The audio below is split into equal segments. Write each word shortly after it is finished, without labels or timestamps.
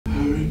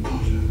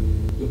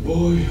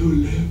boy who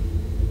lived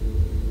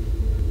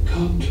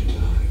come to die.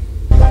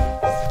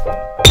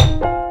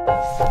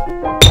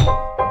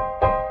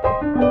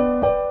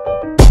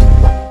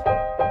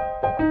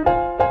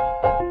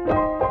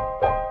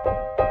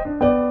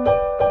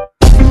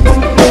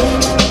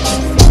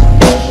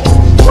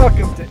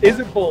 Welcome to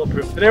Isn't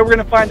Bulletproof. Today we're going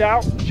to find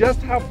out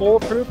just how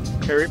bulletproof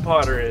Harry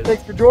Potter is.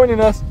 Thanks for joining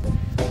us.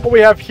 What we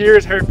have here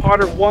is Harry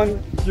Potter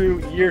 1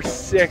 through year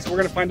 6. We're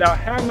going to find out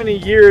how many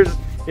years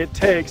it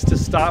takes to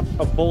stop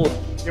a bullet.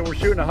 And we're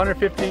shooting a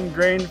 115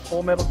 grain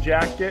full metal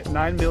jacket,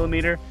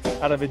 9mm,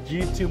 out of a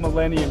G2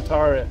 Millennium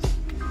Taurus.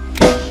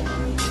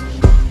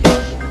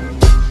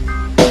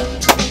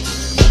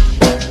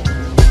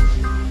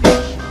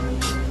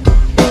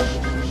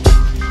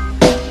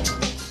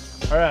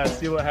 Alright, let's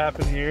see what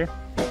happened here.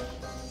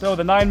 So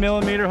the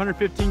 9mm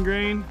 115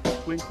 grain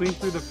went clean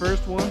through the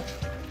first one.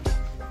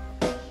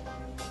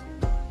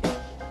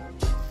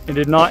 It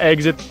did not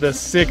exit the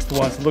 6th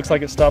one, so it looks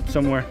like it stopped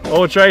somewhere.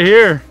 Oh, it's right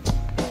here.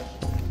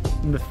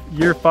 In the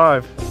year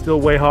 5,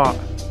 still way hot.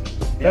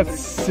 Yeah, that's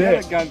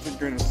sick. That gun's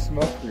going to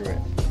smoke through it.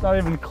 It's not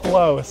even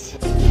close.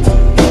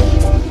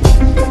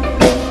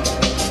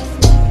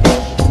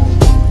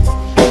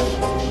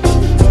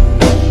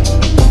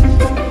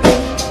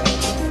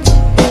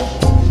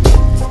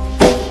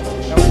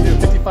 Now we do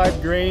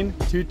 55 grain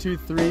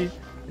 223.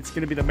 It's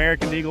going to be the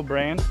American Eagle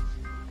brand.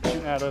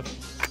 Shooting out of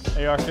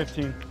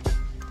AR-15.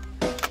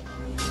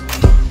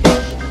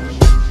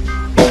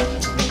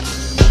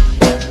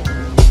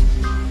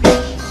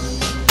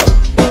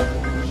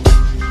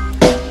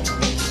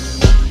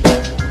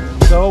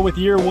 So with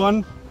year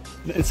 1,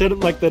 instead of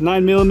like the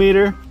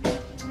 9mm,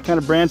 kind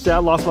of branched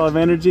out, lost a lot of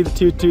energy, the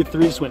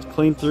 223 just went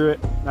clean through it.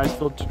 Nice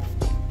little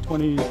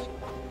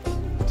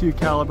 22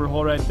 caliber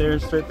hole right there,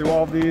 straight through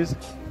all of these.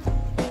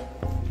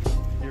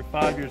 Year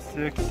 5, year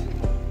 6.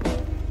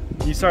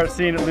 You start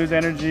seeing it lose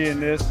energy in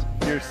this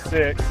year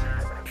 6,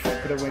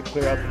 but it went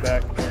clear out the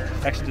back.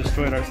 Actually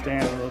destroyed our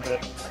stand a little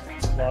bit,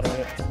 a lot of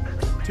it.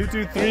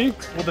 223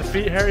 will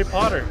defeat Harry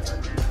Potter.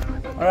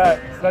 Alright,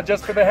 so not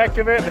just for the heck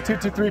of it, the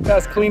 223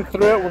 passed clean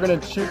through it. We're going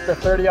to shoot the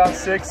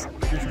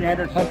 30-06, your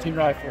standard hunting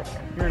rifle,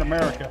 here in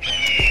America.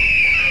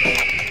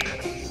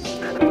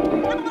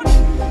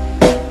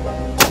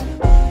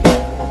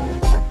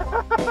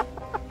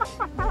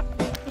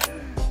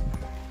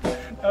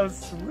 That was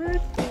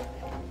sweet.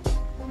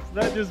 So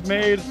that just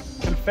made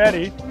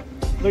confetti.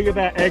 Look at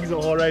that exit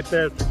hole right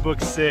there through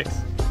book 6.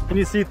 Can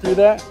you see through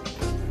that?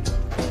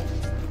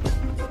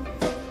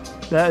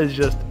 That is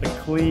just a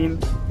clean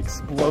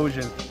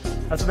explosion.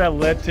 That's what that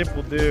lead tip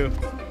will do.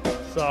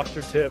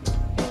 Softer tip.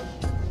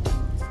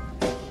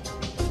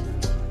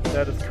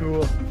 That is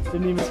cool.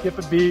 Didn't even skip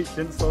a beat,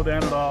 didn't slow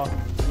down at all.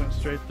 Went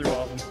straight through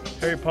all of them.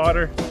 Harry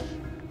Potter,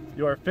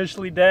 you are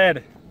officially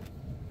dead.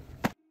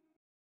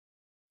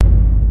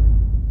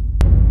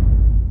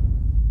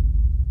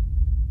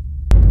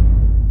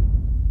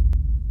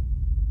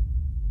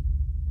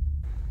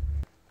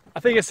 I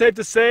think it's safe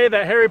to say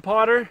that Harry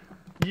Potter,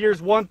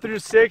 years 1 through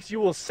 6, you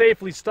will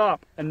safely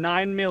stop a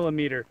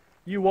 9mm.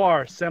 You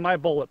are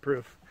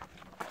semi-bulletproof.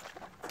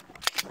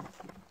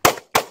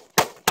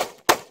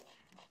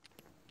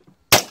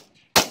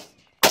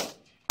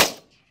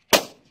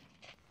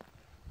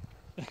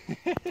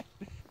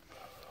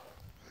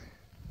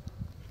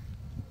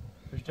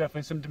 There's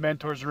definitely some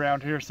Dementors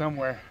around here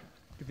somewhere.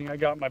 Good thing I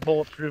got my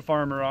bulletproof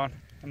armor on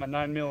and my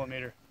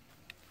 9mm.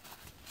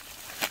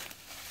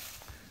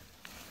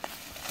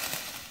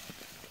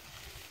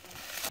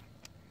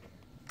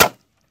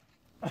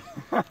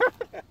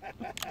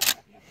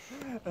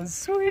 That's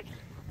sweet.